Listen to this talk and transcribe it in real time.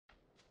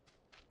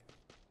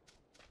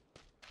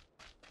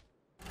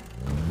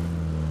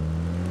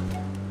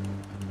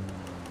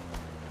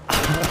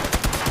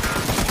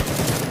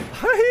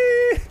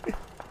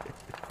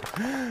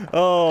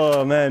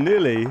Oh man,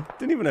 nearly.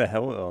 Didn't even have a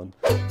helmet on.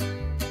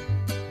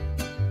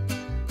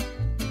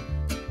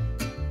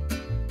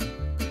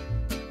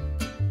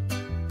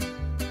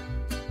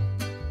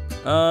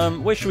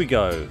 Where should we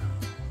go?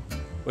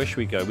 Where should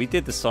we go? We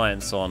did the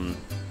science on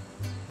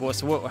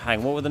what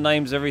were the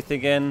names of everything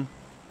again?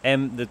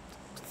 The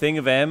thing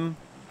of M,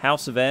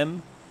 House of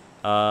M,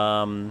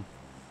 Baggins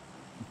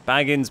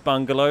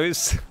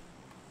Bungalows.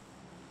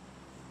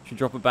 Should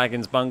drop at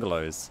Baggins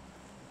Bungalows.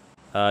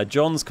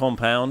 John's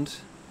Compound.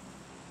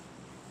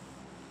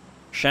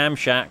 Sham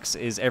Shacks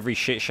is every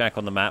shit shack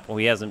on the map. Well,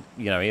 he hasn't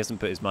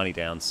put his money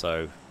down,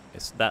 so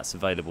that's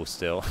available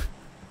still.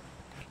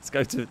 let's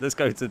go to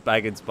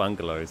Baggins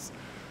Bungalows.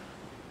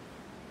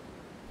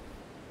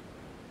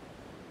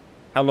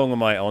 How long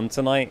am I on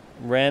tonight,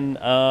 Ren?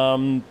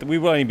 We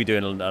will only be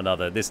doing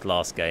this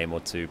last game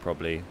or two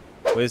probably.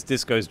 Where's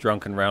Disco's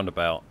Drunken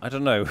Roundabout? I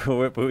don't know.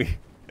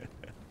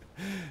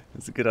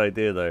 It's a good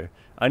idea though.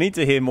 I need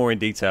to hear more in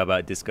detail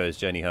about Disco's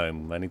journey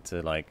home. I need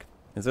to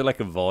is there like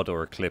a VOD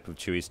or a clip of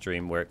Chewie's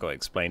stream where it got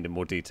explained in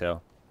more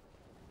detail?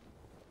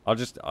 We'll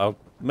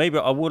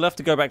have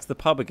to go back to the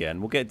pub again.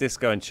 We'll get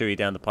Disco and Chewie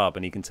down the pub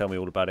and he can tell me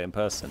all about it in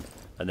person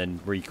and then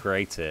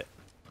recreate it.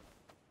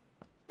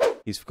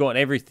 He's forgotten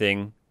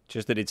everything,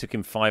 just that it took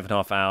him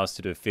 5.5 hours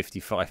to do a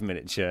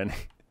 55-minute journey.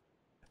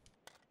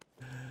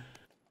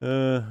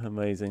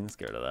 Amazing. Let's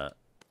get rid of that.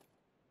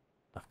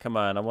 Oh, come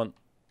on, I want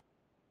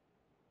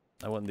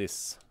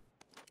this.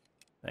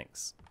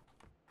 Thanks.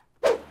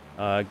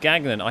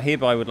 Gagnon, I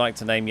hereby would like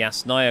to name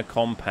Yasnaya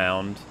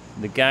Compound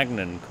the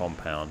Gagnon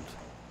Compound.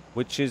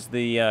 Which is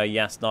the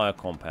Yasnaya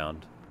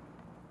Compound?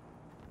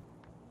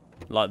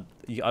 Like,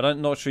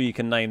 I'm not sure you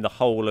can name the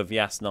whole of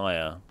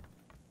Yasnaya.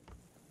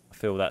 I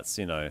feel that's,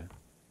 you know,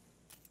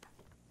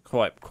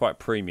 quite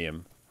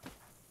premium.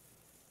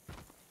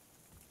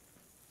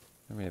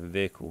 And we have a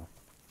vehicle.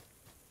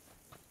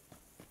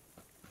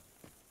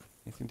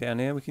 Anything down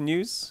here we can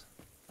use?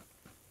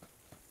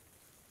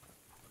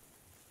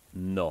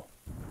 No.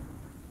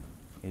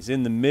 It's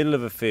in the middle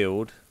of a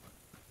field.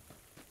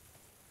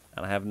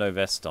 And I have no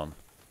vest on.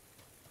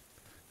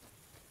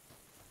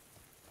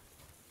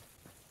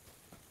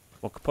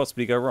 What could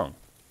possibly go wrong?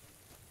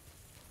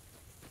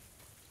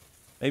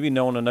 Maybe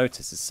no one will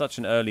notice. It's such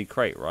an early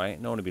crate,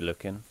 right? No one will be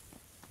looking.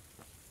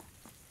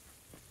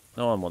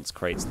 No one wants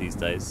crates these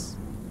days.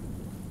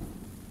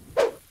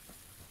 I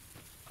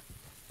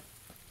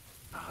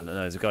don't know.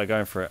 There's a guy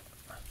going for it.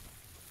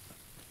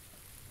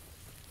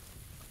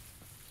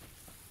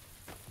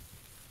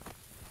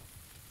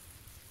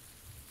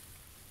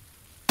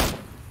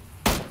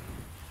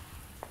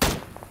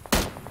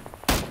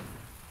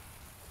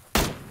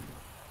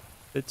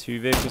 There are two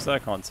vehicles there, I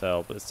can't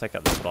tell, but let's take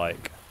out this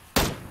bike.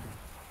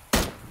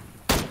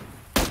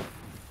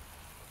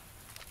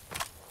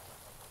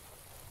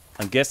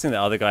 I'm guessing the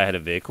other guy had a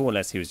vehicle,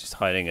 unless he was just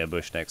hiding in a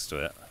bush next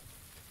to it.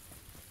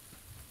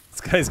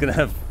 This guy's gonna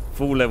have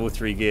full level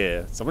 3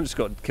 gear. Someone just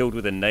got killed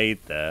with a nade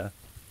there.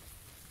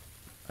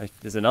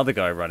 There's another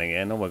guy running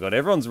in. Oh my god,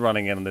 everyone's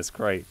running in on this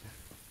crate.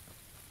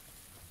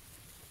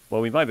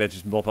 Well, we might be able to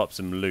just mop up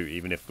some loot,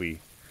 even if we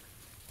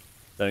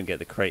don't get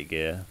the crate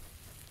gear.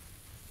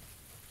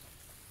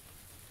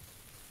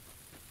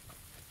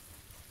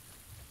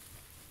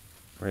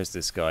 Where's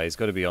this guy? He's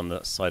got to be on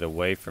that side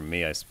away from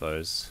me, I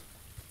suppose.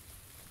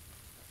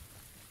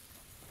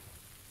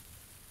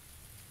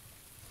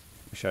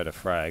 Wish I had a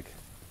frag.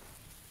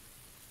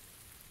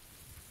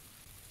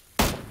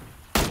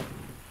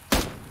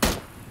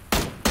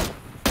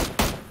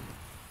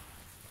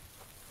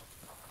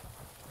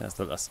 I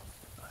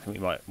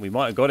think we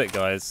might have got it,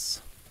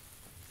 guys.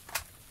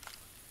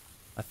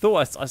 I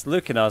thought I was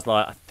looking. I was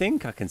like, I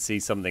think I can see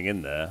something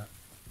in there.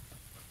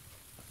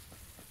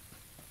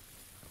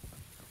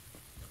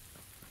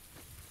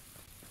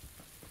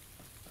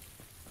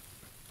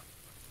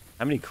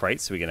 How many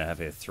crates are we going to have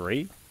here?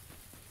 3?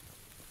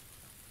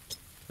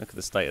 Look at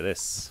the state of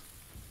this.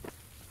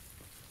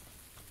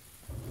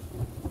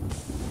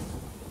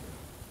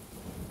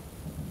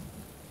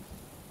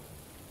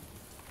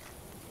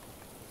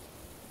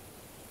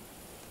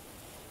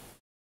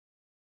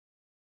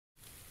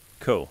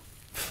 Cool.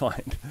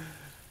 Fine.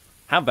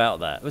 How about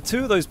that? But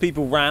 2 of those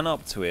people ran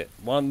up to it.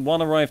 One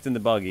arrived in the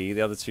buggy,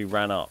 the other 2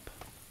 ran up.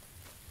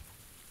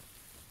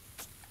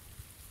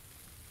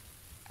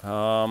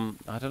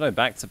 I don't know,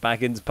 back to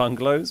Baggins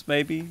Bungalows,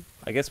 maybe?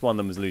 I guess one of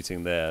them was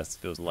looting there. It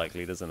feels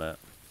likely, doesn't it?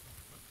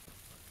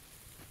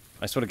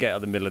 I just want to get out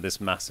of the middle of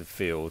this massive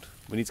field.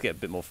 We need to get a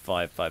bit more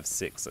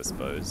 5.56, I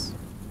suppose.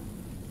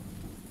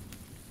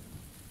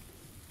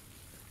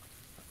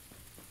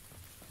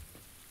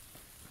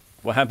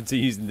 What happened to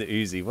using the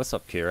Uzi? What's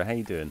up, Kira? How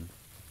you doing?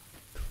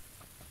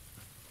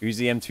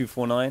 Uzi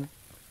M249?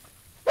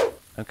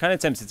 I'm kind of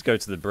tempted to go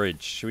to the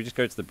bridge. Should we just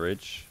go to the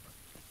bridge?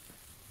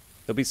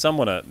 There'll be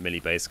someone at Millie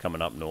Base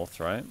coming up north,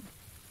 right?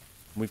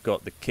 We've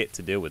got the kit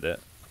to deal with it.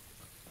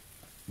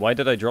 Why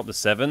did I drop the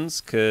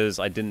 7s? Because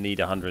I didn't need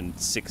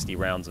 160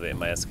 rounds of it in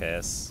my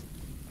SKS.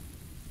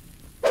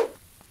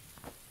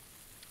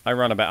 I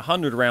run about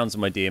 100 rounds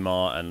on my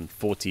DMR and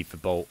 40 for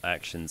bolt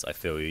actions, I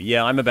feel you.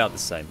 Yeah, I'm about the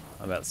same.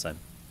 I'm about the same.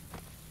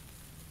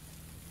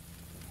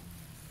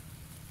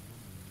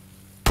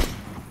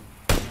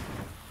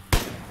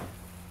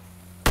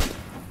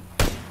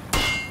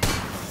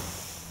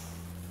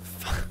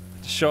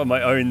 Just shot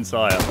my own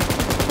tire.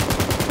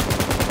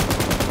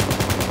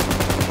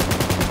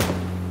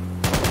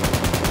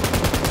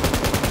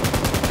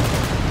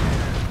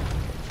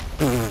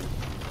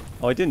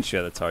 Oh, I didn't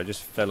shoot the tire, I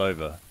just fell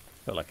over.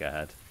 Felt like I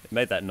had. It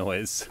made that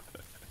noise.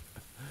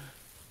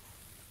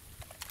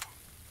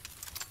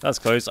 That's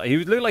close.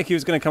 He looked like he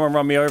was going to come and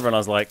run me over, and I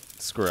was like,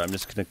 screw it, I'm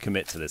just going to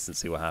commit to this and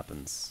see what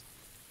happens.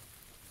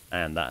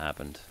 And that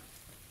happened.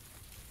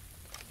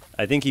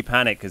 I think he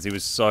panicked because he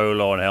was so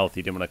low on health,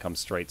 he didn't want to come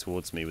straight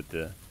towards me with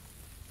the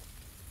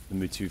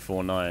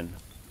Mu-249.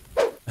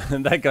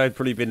 And that guy had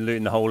probably been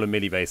looting the whole of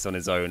Millie Base on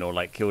his own, or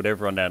like killed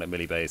everyone down at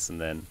Millie Base, and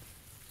then...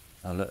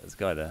 Oh look, there's a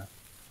guy there.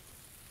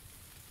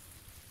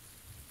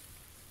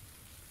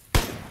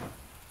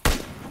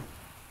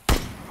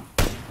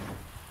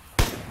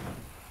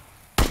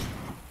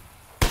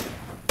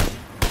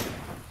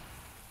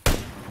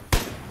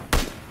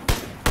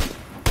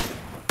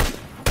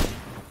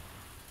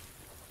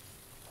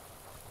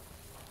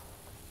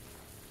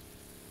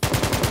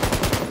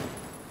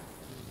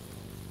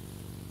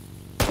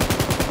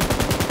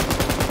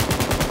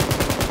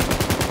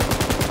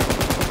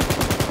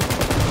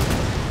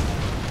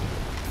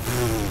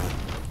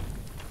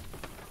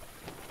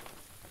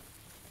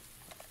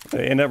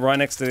 They end up right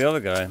next to the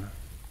other guy.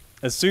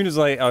 As soon as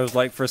I was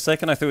like, for a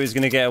second I thought he was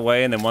going to get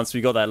away, and then once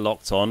we got that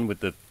locked on with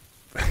the...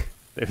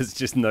 there was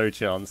just no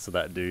chance to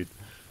that dude.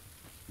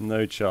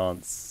 No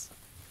chance.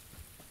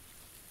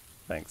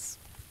 Thanks.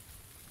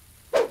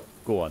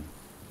 Go on.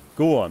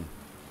 Go on.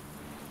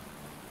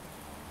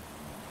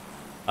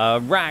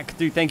 Rack,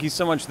 dude, thank you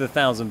so much for the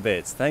 1,000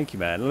 bits. Thank you,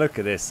 man. Look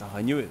at this. Oh,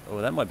 I knew it.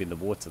 Oh, that might be in the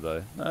water,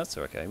 though. No, that's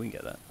okay. We can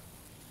get that.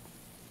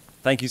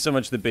 Thank you so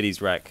much for the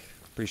biddies, Rack.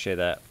 Appreciate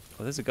that.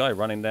 Oh, there's a guy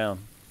running down.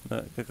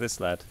 Look at this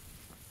lad.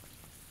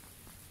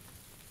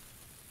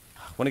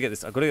 I want to get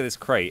this. I've got to get this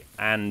crate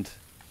and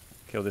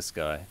kill this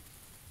guy.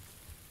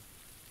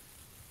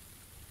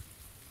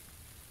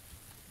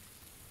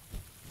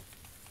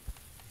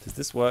 Does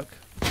this work?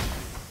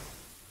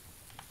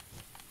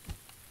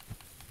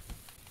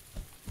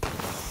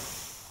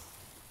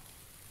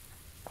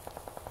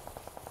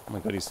 Oh my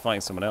god, he's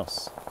fighting someone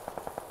else.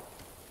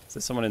 Is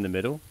there someone in the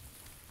middle?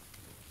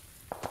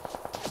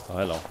 Oh,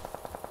 hello.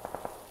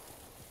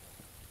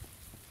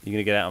 You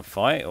gonna get out and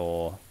fight,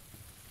 or...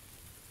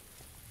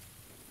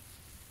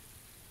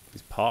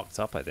 He's parked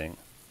up, I think.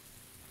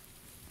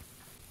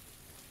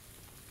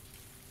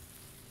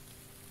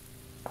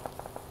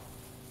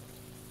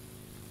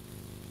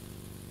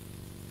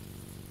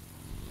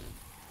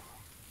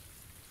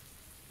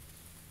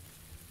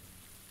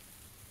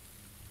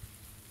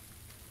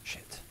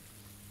 Shit.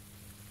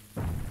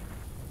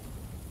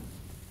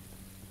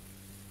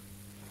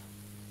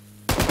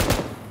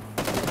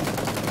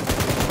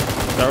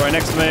 They're right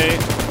next to me.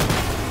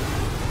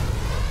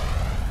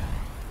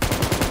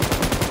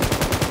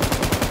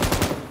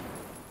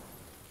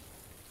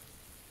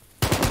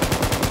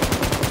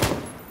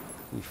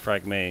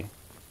 Frag me.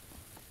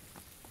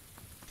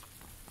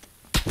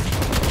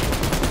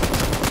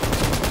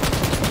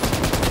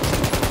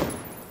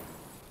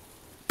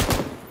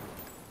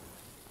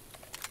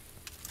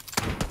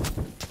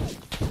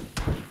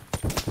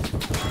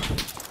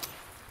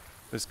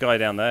 This guy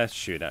down there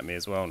shoot at me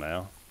as well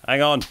now.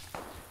 Hang on.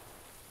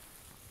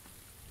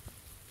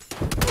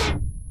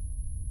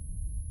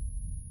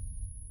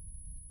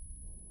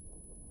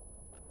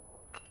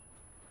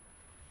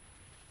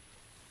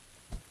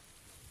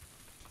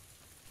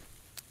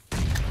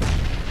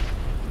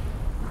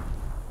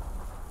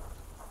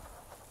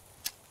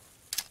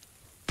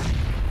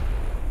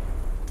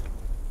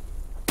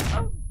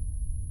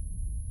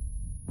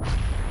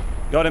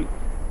 Got him.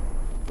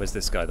 Where's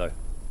this guy, though?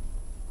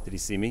 Did he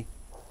see me?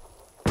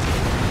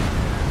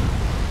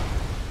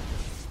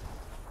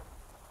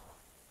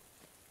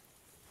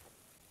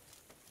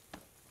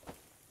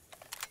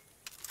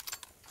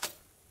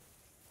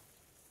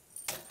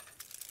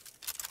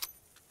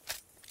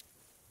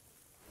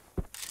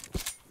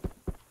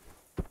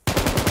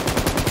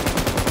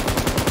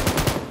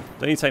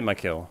 Don't you take my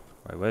kill.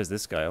 Right, where's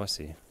this guy? Oh, I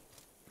see.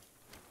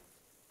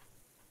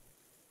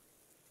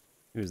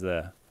 Who's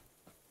there?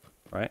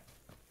 Right?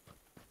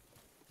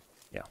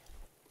 Yeah.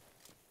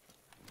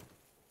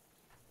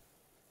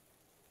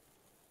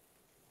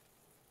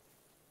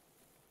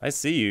 I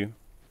see you.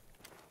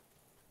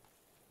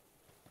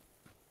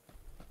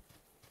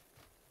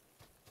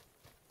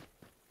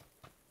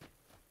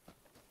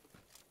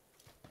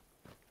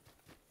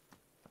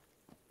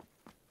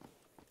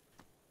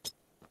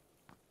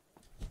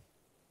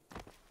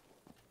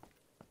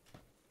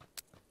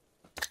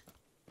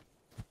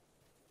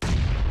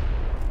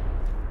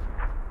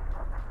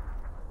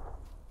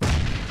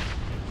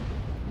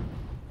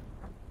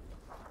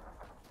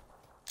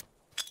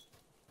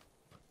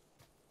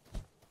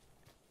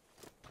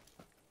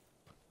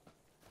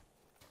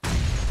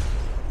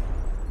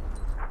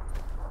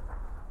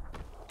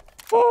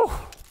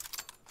 Oh!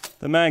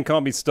 The man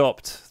can't be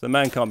stopped. The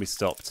man can't be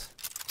stopped.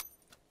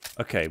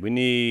 Okay, we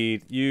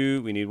need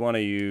you. We need one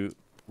of you.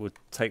 We'll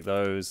take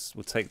those.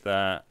 We'll take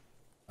that.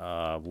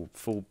 We'll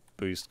full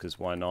boost, because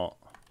why not?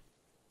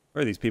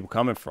 Where are these people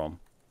coming from?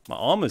 My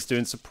armor's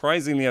doing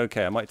surprisingly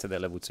okay. I might take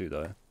that level 2,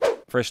 though.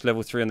 Fresh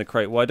level 3 on the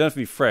crate. Well, I don't have to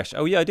be fresh.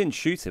 Oh, yeah, I didn't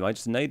shoot him. I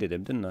just naded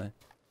him, didn't I?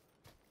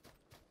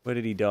 Where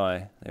did he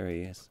die? There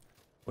he is.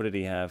 What did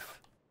he have?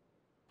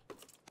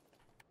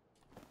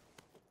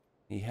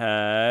 He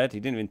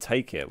didn't even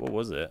take it. What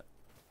was it?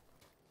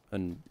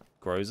 And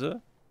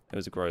Groza? It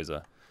was a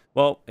Groza.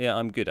 Well, yeah,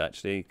 I'm good,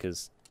 actually,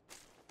 because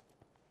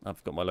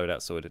I've got my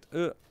loadout sorted.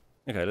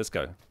 Okay, let's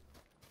go.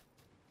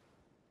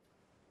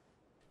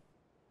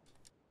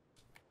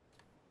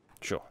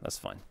 Sure, that's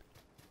fine.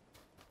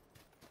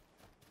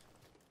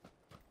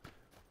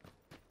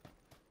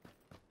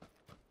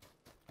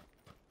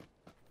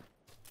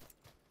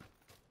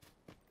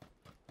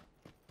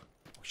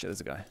 Oh, shit,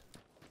 there's a guy.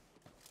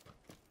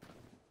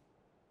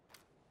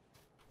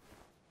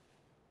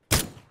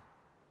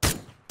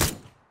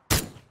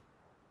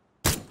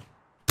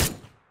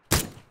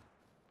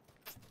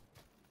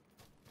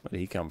 Where did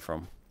he come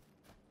from?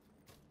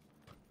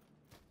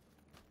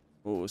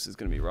 Oh, this is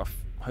going to be rough.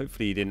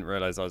 Hopefully he didn't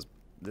realize I was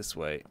this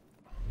way.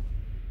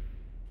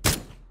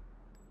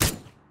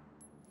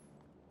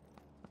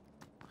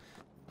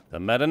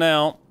 Doesn't matter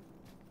now.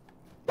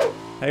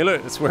 Hey,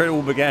 look, that's where it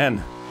all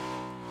began.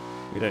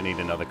 We don't need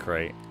another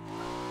crate.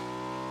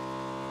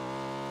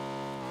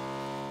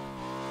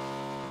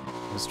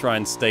 Let's try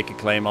and stake a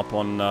claim up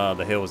on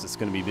the hills. It's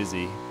going to be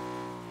busy.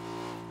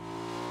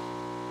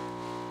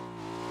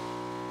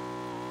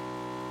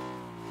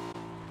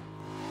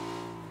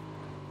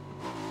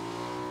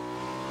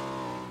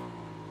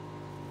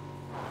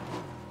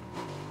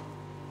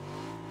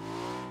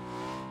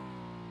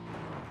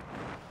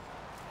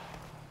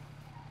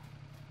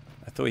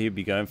 I thought he'd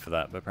be going for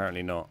that, but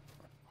apparently not.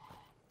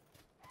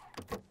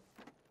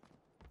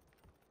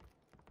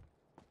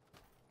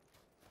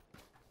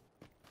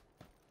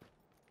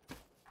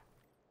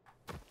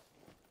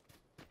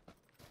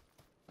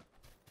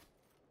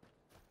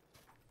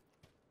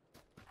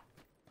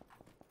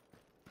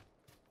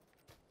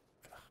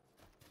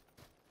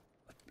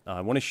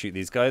 I want to shoot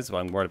these guys, but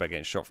I'm worried about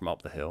getting shot from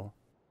up the hill.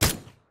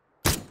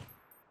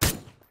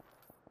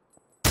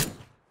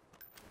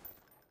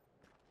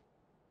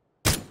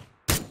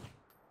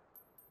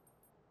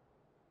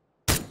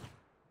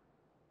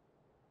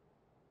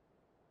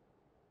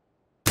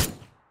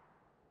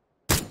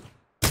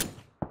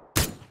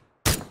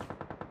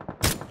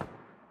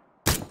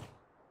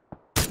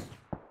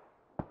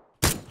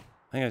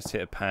 I think I just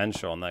hit a pan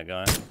shot on that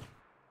guy.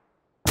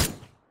 There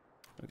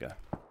we go.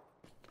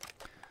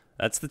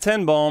 That's the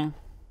 10 bomb.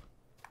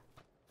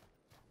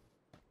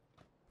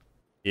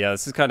 Yeah,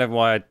 this is kind of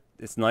why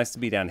it's nice to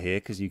be down here,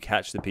 because you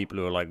catch the people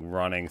who are like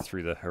running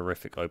through the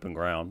horrific open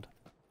ground.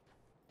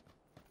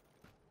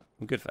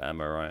 I'm good for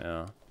ammo right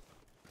now.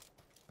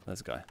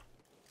 There's a guy.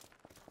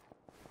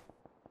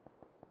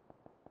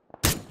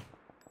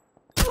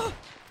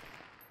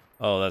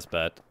 Oh, that's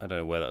bad. I don't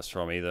know where that's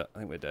from either. I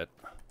think we're dead.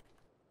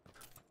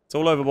 It's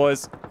all over,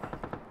 boys.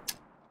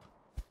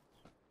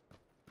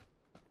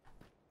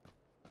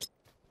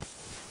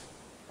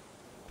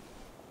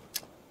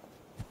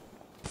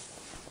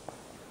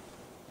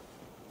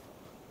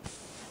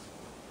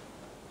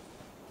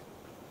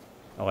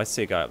 Oh, I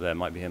see a guy up there.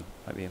 Might be him.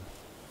 Might be him.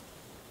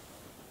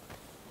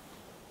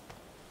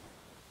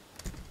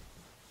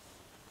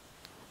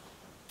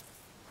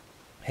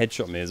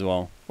 Headshot me as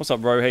well. What's up,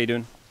 bro? How you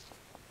doing?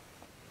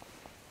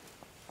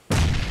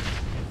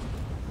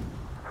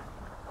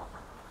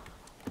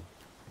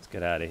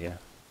 Get out of here.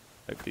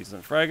 Hopefully he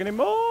doesn't frag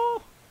anymore.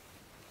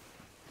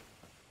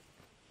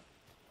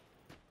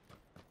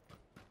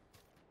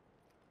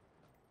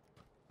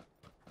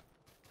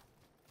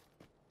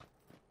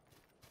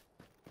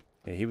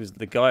 Yeah, he was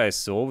the guy I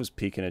saw was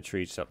peeking a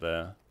tree just up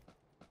there.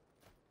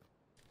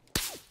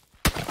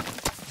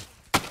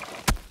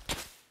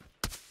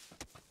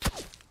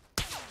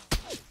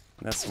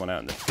 And that's someone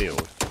out in the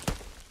field.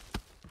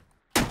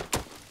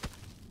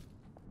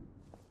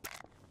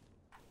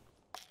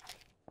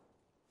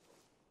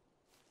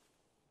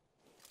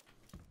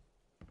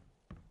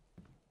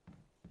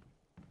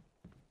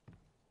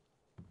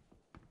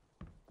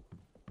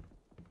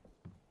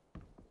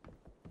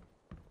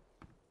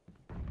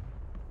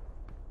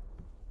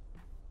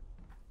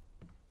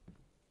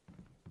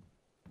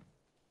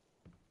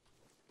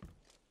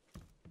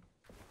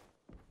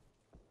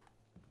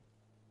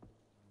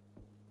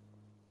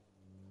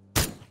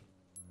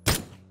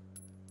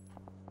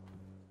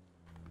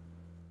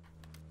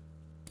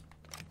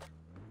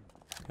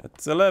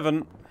 It's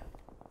 11.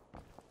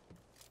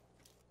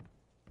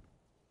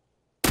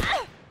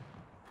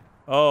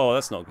 Oh,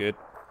 that's not good.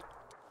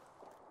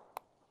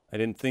 I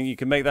didn't think you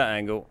could make that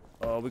angle.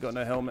 Oh, we got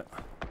no helmet.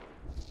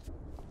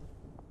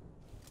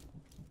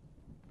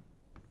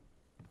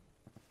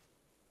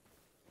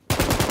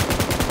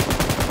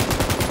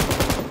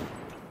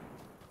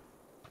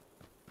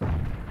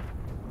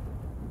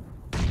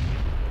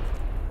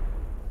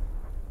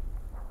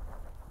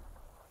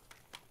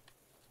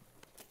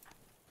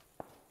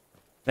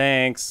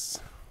 Thanks.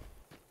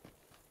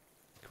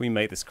 Can we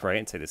make this crate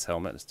and take this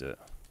helmet? Let's do it.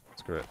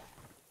 Screw it.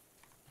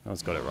 I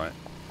was got it right.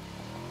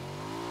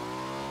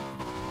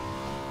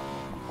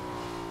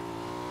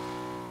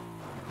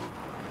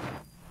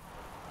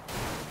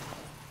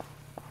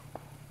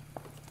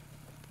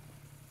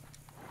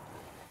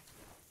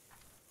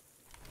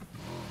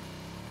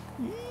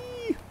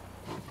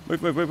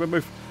 Move, move, move, move,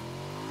 move.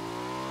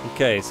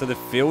 Okay, so the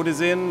field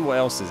is in. What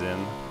else is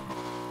in?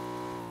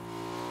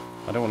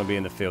 I don't want to be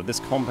in the field. This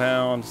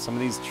compound, some of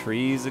these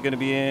trees are going to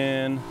be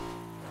in.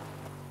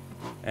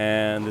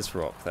 And this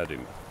rock, that'll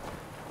do.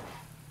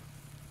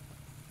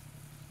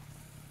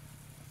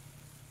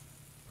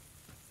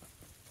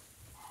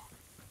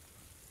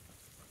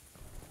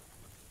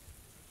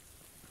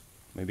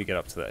 Maybe get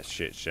up to that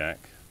shit shack.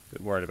 A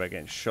bit worried about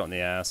getting shot in the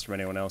ass from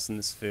anyone else in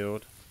this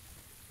field.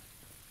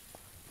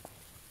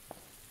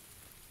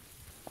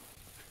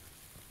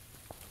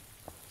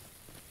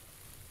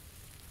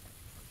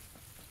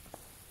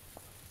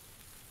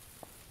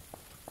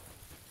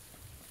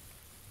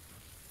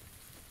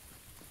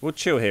 We'll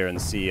chill here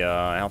and see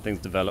how things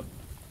develop.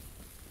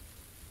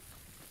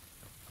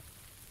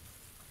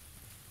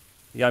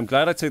 Yeah, I'm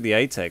glad I took the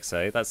Atex,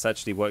 eh? That's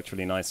actually worked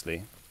really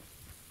nicely.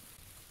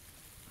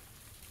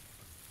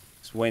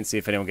 Just wait and see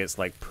if anyone gets,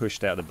 like,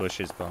 pushed out of the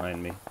bushes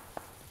behind me.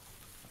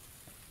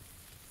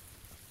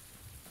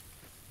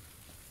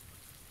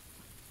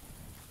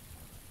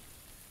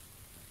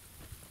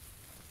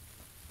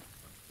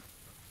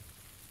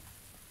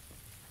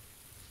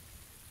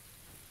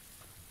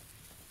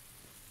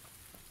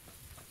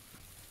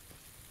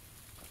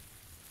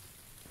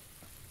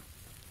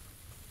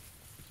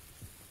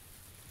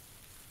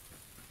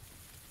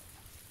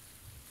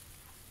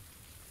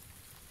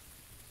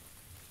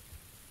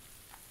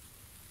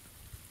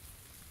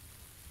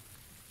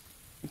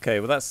 Okay,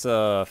 well that's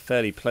a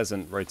fairly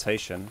pleasant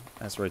rotation,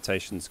 as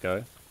rotations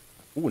go.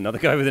 Ooh, another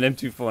guy with an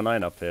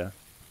M249 up here.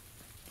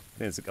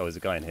 I think there's a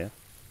guy in here.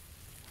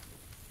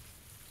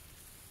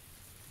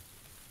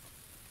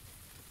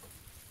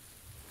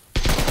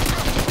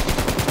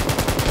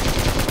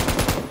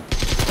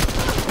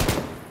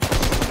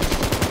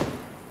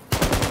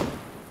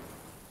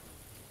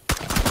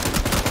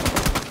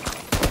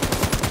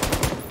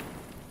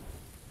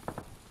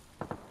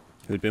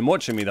 Who'd been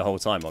watching me the whole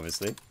time,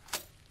 obviously.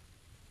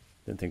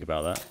 Didn't think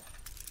about that.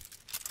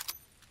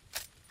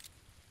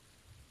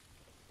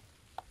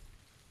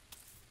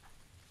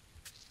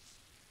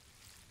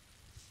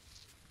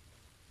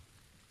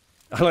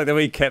 I like the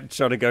way he kept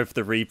trying to go for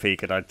the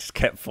re-peek and I just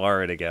kept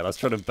firing again. I was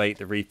trying to bait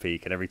the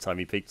re-peek and every time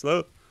he peeks,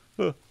 oh.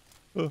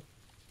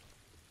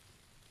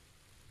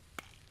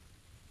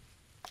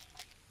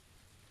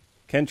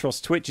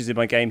 Kentros twitches in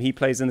my game. He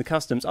plays in the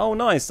customs. Oh,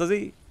 nice. Does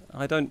he?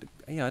 I don't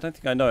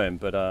think I know him,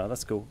 but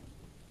that's cool.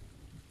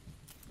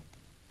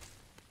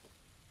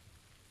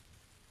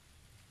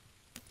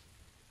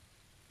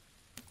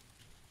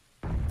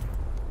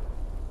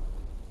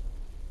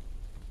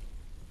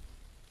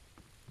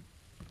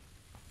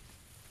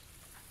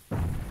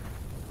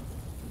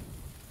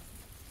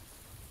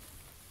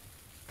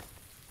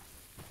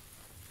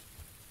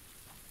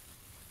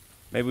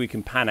 Maybe we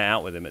can pan it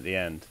out with him at the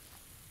end.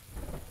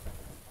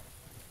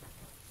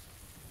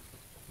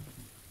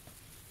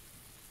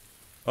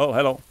 Oh,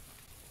 hello.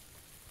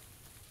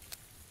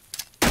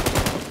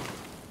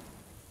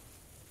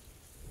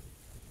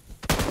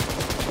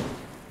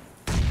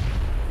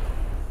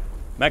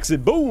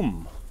 Maxi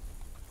boom!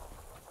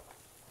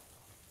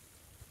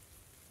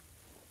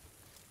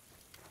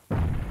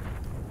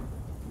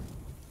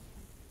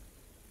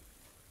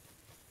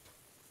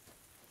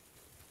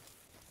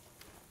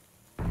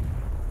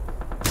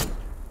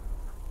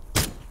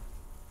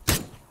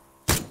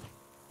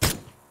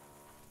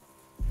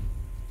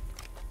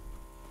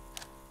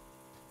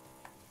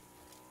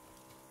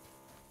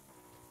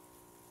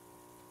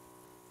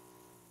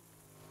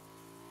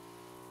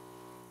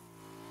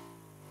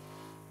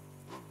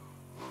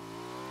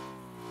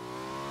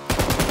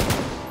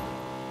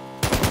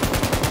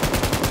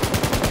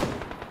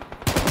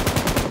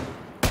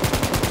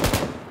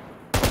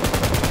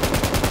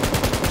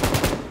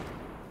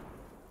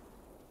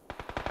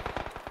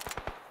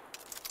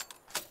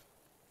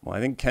 Well, I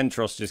think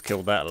Kentros just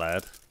killed that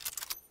lad.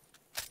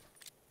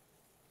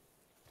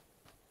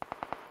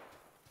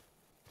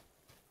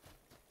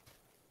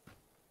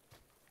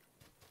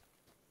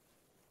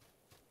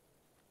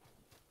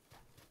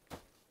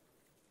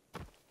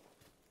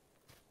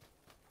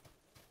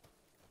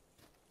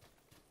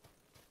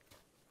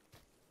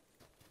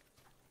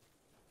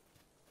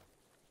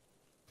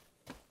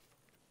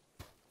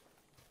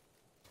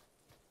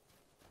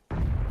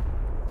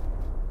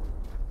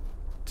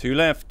 Two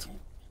left.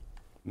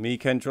 Me,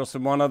 Kentros,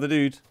 and one other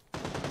dude.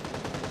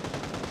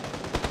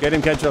 Get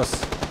him,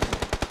 Kentros.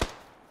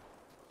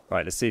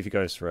 Right, let's see if he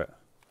goes for it.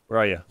 Where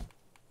are you?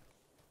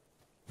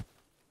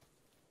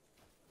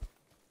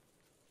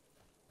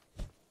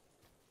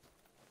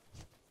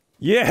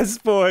 Yes,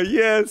 boy,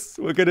 yes!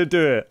 We're gonna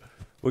do it.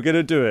 We're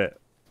gonna do it.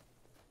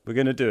 We're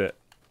gonna do it.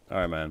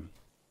 Alright, man.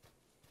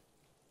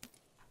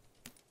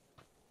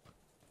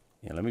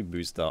 Yeah, let me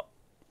boost up.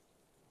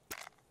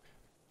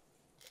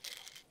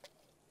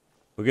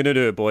 We're going to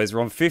do it, boys.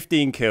 We're on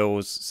 15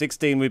 kills.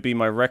 16 would be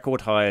my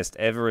record highest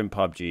ever in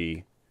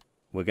PUBG.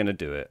 We're going to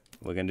do it.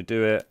 We're going to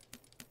do it.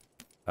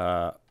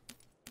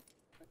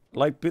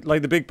 Like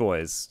the big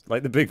boys.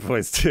 Like the big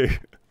boys, too.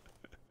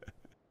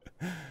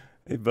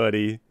 Hey,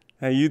 buddy.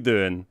 How you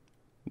doing?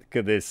 Look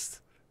at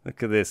this.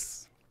 Look at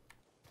this.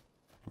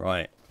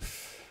 Right.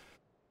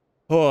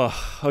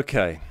 Oh,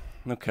 okay.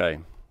 Okay.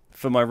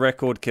 For my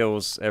record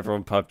kills ever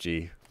on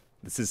PUBG.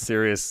 This is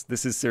serious.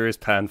 This is serious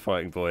pan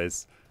fighting,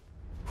 boys.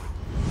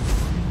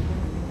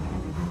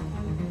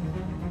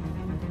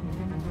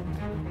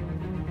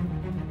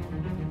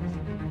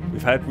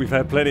 We've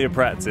had plenty of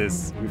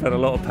practice. We've had a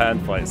lot of pan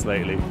fights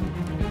lately.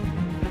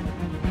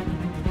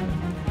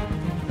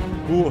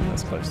 Ooh,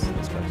 that's close.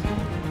 That's close.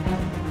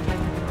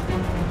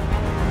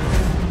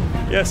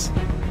 Yes.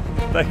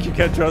 Thank you,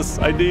 Ketros.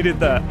 I needed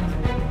that.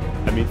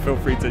 I mean, feel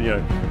free to, you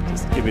know,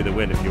 just give me the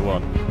win if you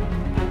want.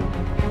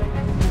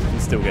 He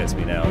still gets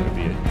me now. It would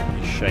be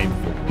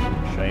shameful.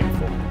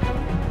 Shameful.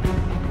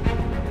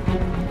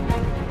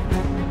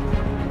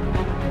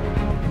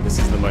 This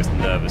is the most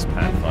nervous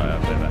pan fight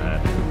I've ever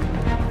had.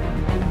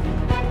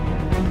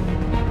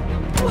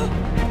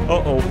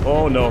 Uh-oh.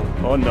 Oh, no.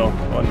 Oh, no.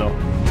 Oh, no.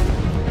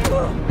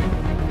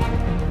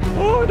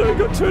 Oh, no, we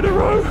got 2 in a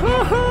row.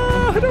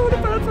 I don't want a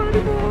pan fight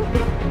anymore.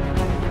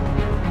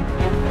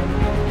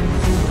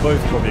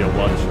 Both probably a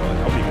one shot. I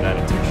can't even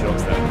add 2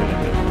 shots that minute.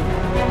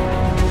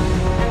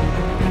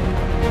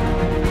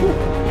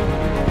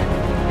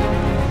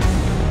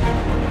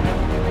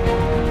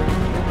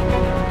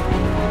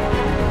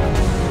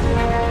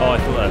 Oh, I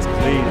thought that was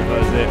clean. That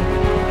was it.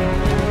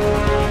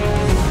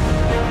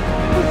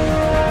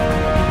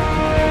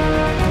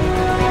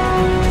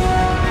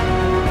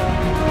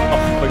 Oh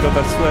my god, I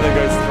swear that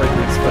goes straight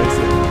through his face.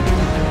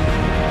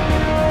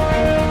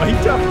 Oh, he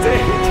ducked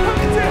it! He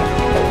ducked it!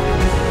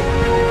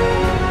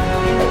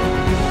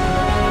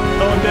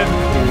 Oh, I'm dead.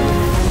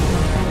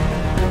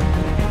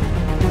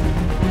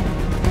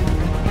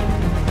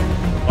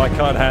 I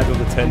can't handle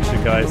the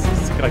tension, guys.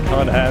 I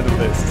can't handle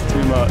this. It's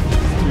too much.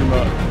 It's too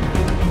much.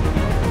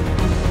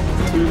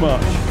 It's too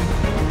much.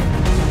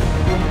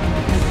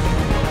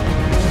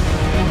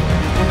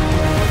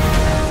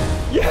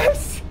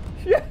 Yes!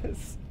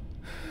 Yes!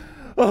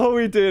 Oh,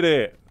 we did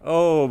it!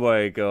 Oh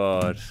my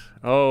god.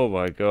 Oh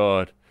my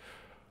god.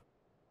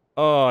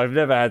 Oh, I've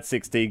never had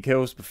 16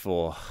 kills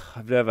before.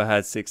 I've never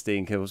had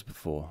 16 kills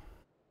before.